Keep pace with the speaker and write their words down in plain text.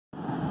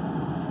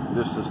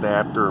This is the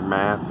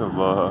aftermath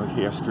of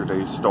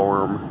yesterday's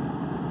storm.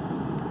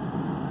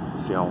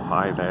 See how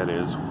high that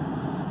is.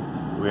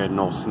 We had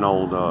no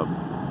snow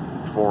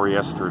before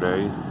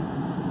yesterday.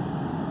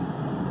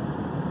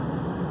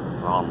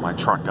 Found my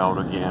truck out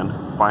again.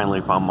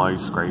 Finally found my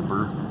ice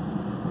scraper.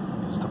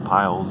 Just the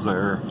piles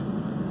there.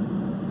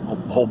 The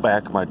whole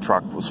back of my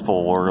truck was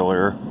full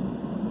earlier.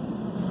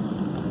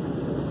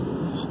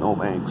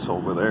 Snowbanks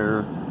over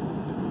there.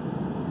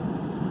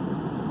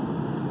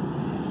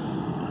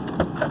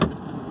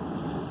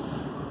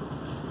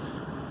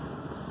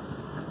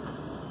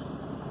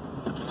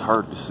 It's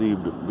hard to see,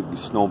 but big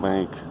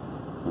snowbank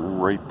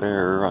right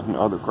there on the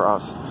other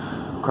across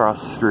the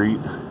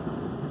street.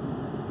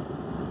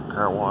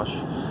 Car wash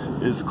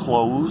is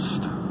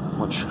closed,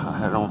 which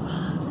I don't.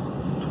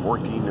 It's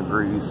 14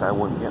 degrees. I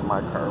wouldn't get my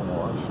car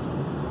washed.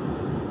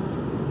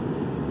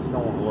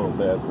 Snowing a little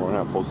bit. We're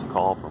not supposed to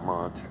call for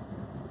much.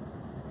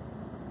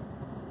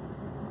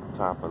 On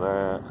top of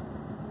that,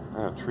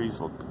 trees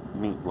look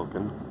neat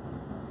looking.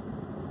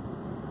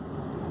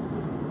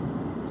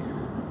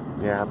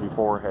 Yeah,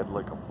 before I had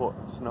like a foot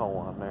of snow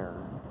on there.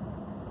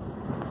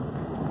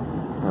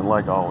 And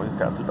like always,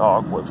 got the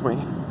dog with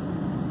me.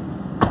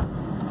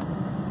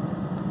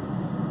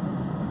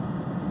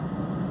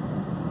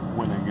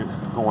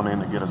 Going in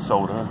to get a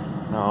soda.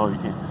 No, you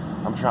can't.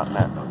 I'm shutting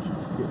that, don't you?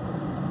 It's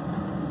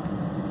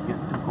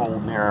getting too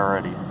cold in here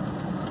already.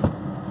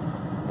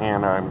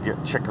 And I'm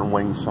getting chicken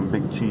wings, some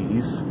big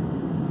cheese.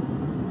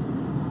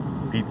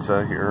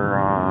 Pizza here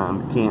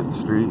on Canton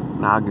Street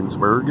in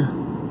Ogdensburg.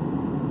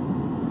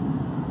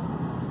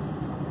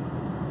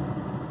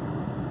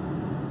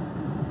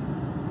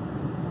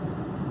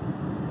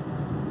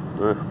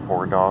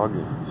 Poor dog.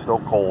 Still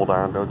cold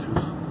on, don't you?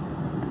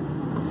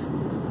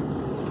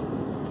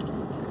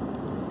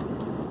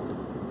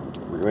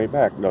 Right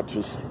back,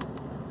 Duchess.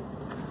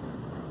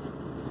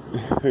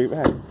 Right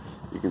back.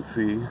 You can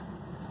see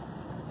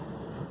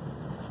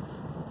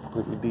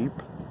pretty deep.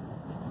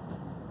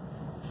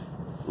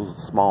 Those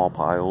are small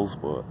piles,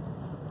 but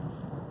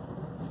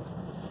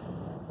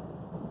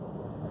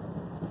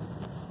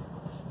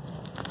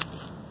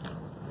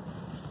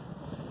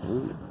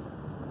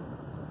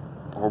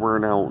over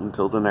and out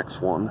until the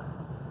next one.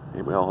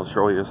 Maybe I'll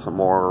show you some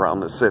more around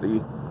the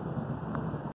city.